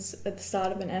questions at the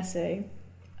start of an essay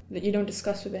that you don't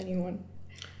discuss with anyone,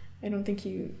 I don't think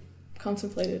you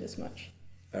contemplate it as much.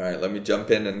 All right, let me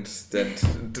jump in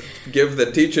and give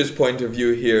the teacher's point of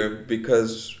view here,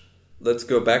 because let's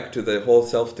go back to the whole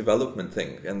self-development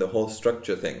thing and the whole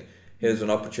structure thing. Here's an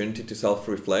opportunity to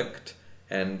self-reflect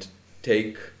and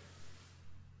take...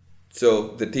 So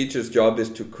the teacher's job is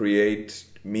to create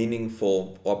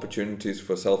meaningful opportunities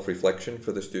for self-reflection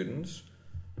for the students.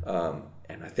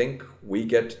 And I think we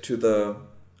get to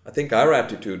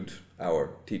our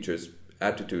teacher's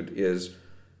attitude is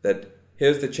that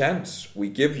here's the chance. We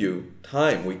give you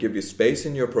time, we give you space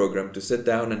in your program to sit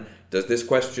down and, does this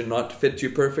question not fit you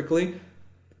perfectly?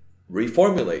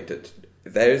 Reformulate it.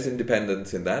 There's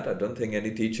independence in that. I don't think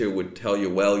any teacher would tell you,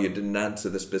 well, you didn't answer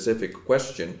the specific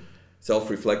question.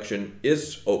 Self-reflection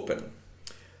is open.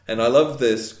 And I love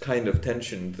this kind of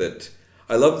tension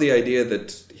I love the idea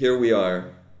that here we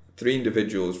are, 3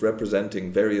 individuals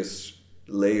representing various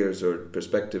layers or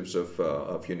perspectives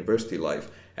of university life.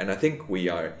 And I think we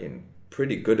are in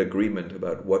pretty good agreement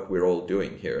about what we're all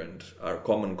doing here and our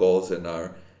common goals and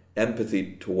our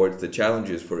empathy towards the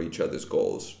challenges for each other's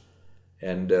goals.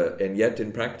 And yet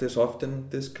in practice, often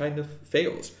this kind of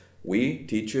fails. We,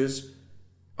 teachers,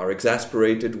 are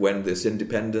exasperated when this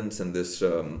independence and this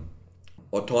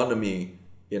autonomy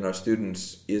in our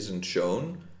students isn't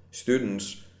shown.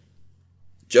 Students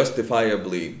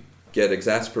justifiably get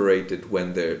exasperated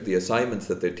when the assignments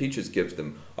that their teachers give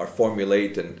them are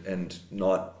formulaic and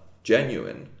not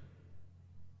genuine.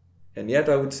 And yet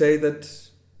I would say that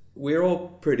we're all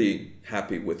pretty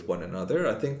happy with one another.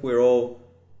 I think we're all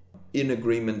in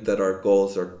agreement that our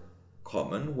goals are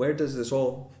common. Where does this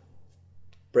all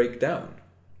break down?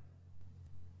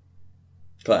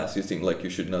 Class, you seem like you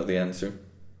should know the answer.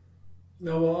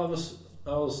 No, well,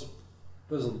 I was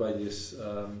puzzled by this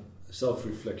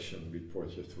self-reflection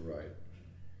report you have to write.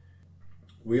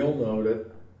 We all know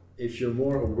that if you're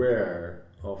more aware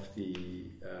of the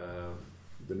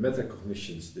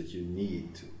metacognitions that you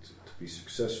need to be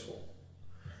successful,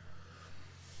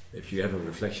 if you have a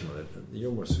reflection on it, then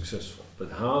you're more successful.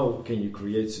 But how can you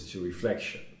create such a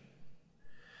reflection?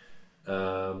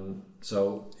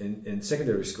 So in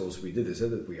secondary schools we did this,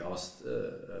 that we asked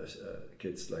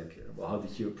kids like, well, how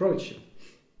did you approach it?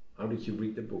 How did you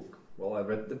read the book? Well, I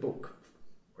read the book.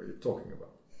 What are you talking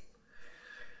about?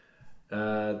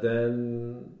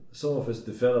 Then some of us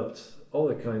developed all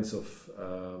the kinds of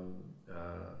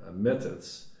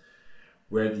methods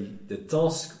where the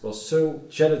task was so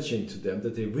challenging to them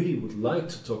that they really would like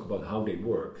to talk about how they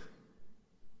work.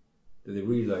 That they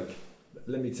really like,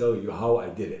 let me tell you how I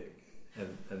did it.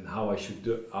 And how I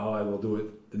will do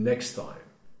it the next time,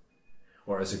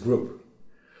 or as a group.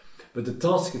 But the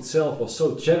task itself was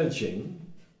so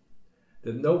challenging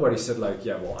that nobody said like,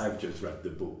 yeah, well, I've just read the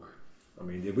book. I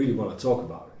mean, they really want to talk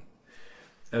about it.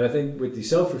 And I think with the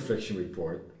self-reflection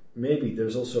report, maybe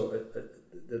there's also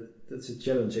that's a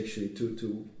challenge actually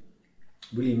to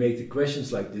really make the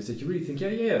questions like this that you really think,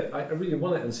 I really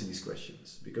want to answer these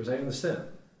questions because I understand.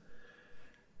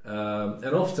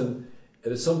 And often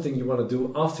it is something you want to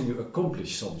do after you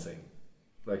accomplish something.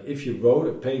 Like if you wrote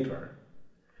a paper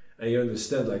and you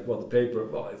understand like, well, the paper,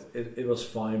 well, it was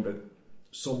fine, but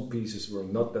some pieces were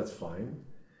not that fine,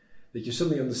 that you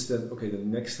suddenly understand, okay, the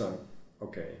next time,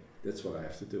 okay, that's what I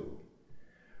have to do.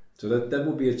 So that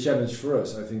would be a challenge for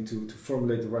us, I think, to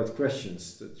formulate the right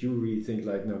questions that you really think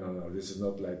like, no, this is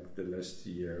not like the last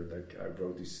year, like I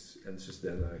wrote these answers,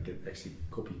 then I can actually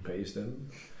copy paste them.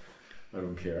 I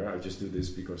don't care, I just do this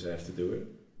because I have to do it.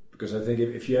 Because I think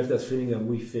if you have that feeling, then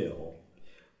we fail.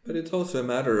 But it's also a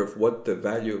matter of what the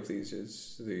value of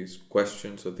these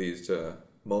questions or these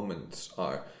moments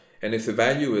are. And if the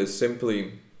value is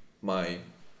simply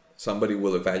somebody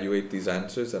will evaluate these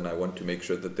answers and I want to make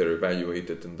sure that they're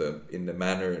evaluated in the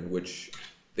manner in which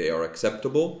they are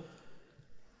acceptable,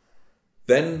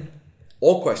 then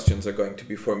all questions are going to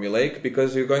be formulaic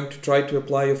because you're going to try to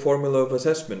apply a formula of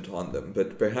assessment on them.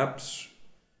 But perhaps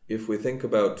if we think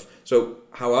about, so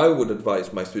how I would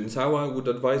advise my students, how I would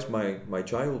advise my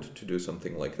child to do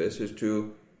something like this is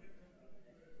to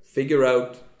figure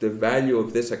out the value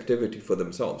of this activity for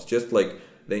themselves. Just like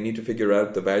they need to figure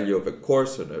out the value of a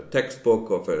course and a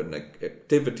textbook, of an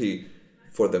activity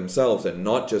for themselves and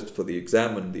not just for the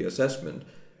exam and the assessment.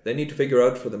 They need to figure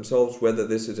out for themselves whether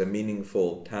this is a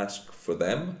meaningful task for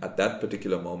them at that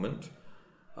particular moment,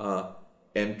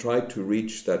 and try to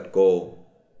reach that goal,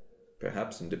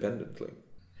 perhaps independently.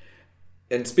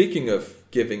 And speaking of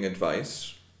giving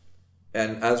advice,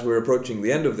 and as we're approaching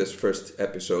the end of this first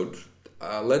episode,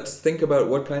 let's think about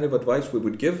what kind of advice we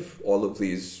would give all of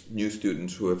these new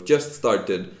students who have just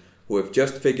started, who have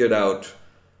just figured out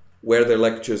where their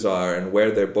lectures are and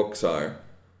where their books are.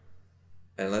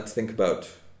 And let's think about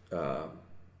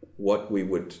what we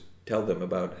would tell them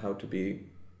about how to be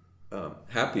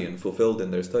happy and fulfilled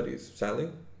in their studies. Sally?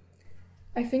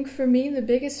 I think for me, the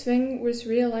biggest thing was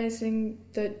realizing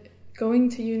that going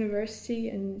to university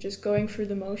and just going through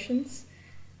the motions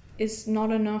is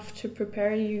not enough to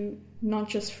prepare you not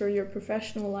just for your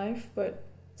professional life, but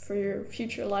for your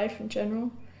future life in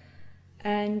general.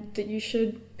 And that you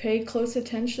should pay close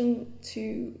attention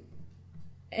to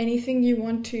anything you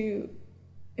want to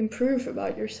improve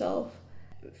about yourself.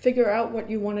 Figure out what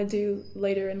you want to do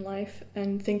later in life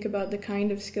and think about the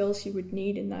kind of skills you would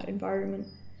need in that environment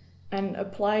and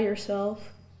apply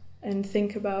yourself and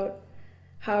think about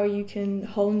how you can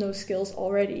hone those skills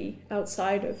already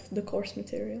outside of the course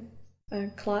material.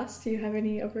 Class, do you have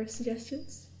any other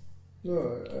suggestions?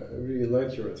 No, I really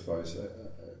liked your advice.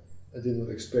 I did not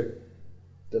expect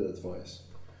that advice.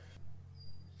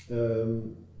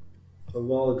 A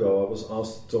while ago I was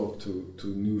asked to talk to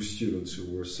new students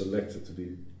who were selected to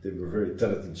be, they were very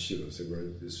talented students, they were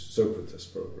in this Socrates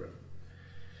program.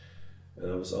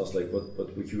 And I was asked, like,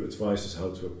 what would you advise us how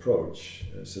to approach?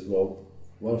 And I said, well,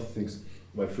 one of the things,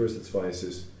 my first advice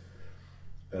is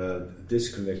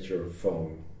disconnect your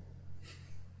phone.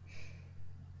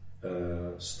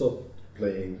 Stop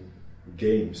playing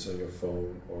games on your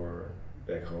phone or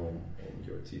back home on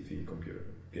your TV, computer.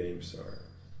 Games are...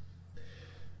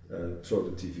 throw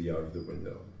the TV out of the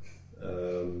window.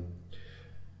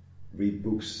 Read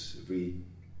books, read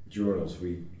journals,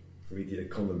 read The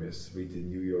Economist, read the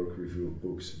New York Review of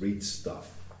Books, read stuff.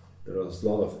 There are a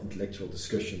lot of intellectual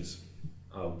discussions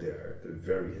out there that are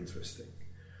very interesting.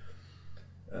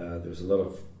 There's a lot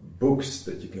of books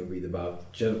that you can read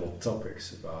about general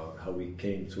topics, about how we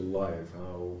came to life,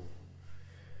 how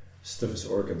stuff is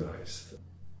organized.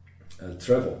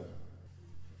 Travel,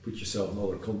 put yourself in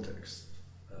other contexts.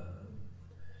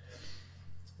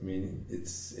 I mean,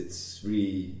 it's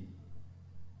really,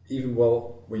 even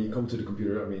when you come to the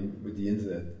computer, I mean, with the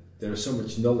internet, there is so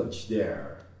much knowledge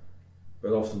there,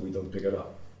 but often we don't pick it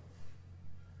up.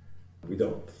 We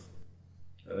don't.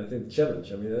 And I think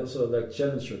challenge, I mean, also like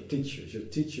challenge your teachers. Your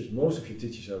teachers, most of your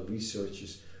teachers are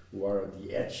researchers who are at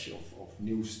the edge of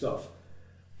new stuff.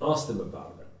 Ask them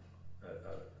about it.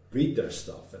 Read their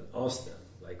stuff and ask them,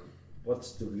 like,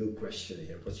 what's the real question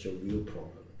here? What's your real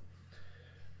problem?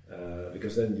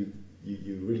 Because then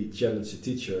you really challenge the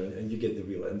teacher and you get the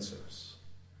real answers.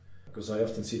 Because I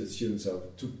often see that students are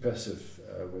too passive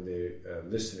when they're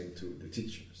listening to the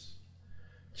teachers.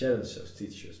 Challenge those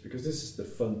teachers, because this is the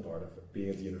fun part of it, being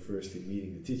at the university,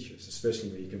 meeting the teachers, especially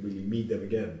when you can really meet them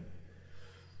again.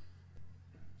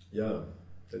 Yeah,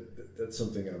 that's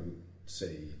something I would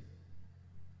say.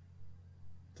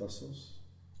 Tassos?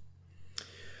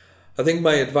 I think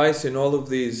my advice in all of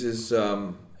these is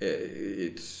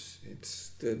it's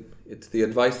the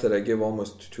advice that I give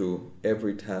almost to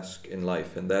every task in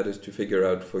life, and that is to figure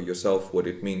out for yourself what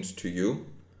it means to you,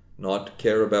 not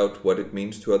care about what it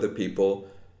means to other people.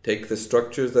 Take the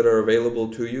structures that are available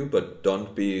to you, but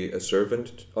don't be a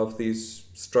servant of these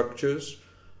structures.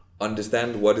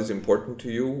 Understand what is important to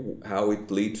you, how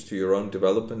it leads to your own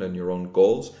development and your own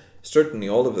goals. Certainly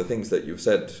all of the things that you've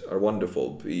said are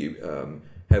wonderful.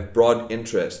 Have broad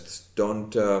interests.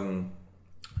 Don't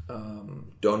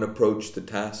approach the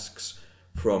tasks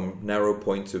from narrow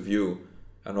points of view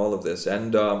and all of this.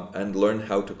 And learn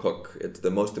how to cook. It's the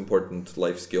most important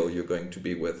life skill you're going to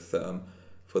be with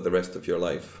for the rest of your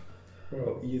life.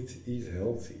 Well, eat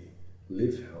healthy,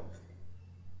 live healthy.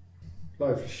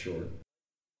 Life is short.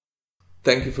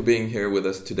 Thank you for being here with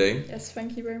us today. Yes,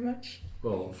 thank you very much.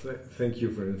 Well, thank you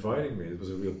for inviting me. It was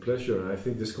a real pleasure, and I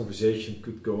think this conversation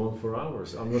could go on for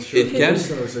hours. I'm not sure if the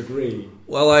listeners agree.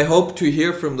 Well, I hope to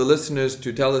hear from the listeners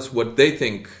to tell us what they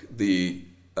think the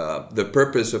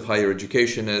purpose of higher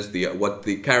education is, what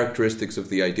the characteristics of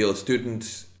the ideal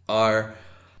student are,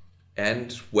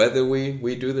 and whether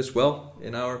we do this well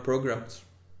in our programs.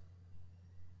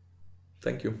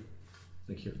 Thank you.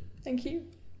 Thank you. Thank you.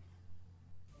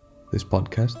 This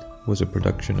podcast was a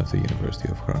production of the University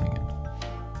of Groningen.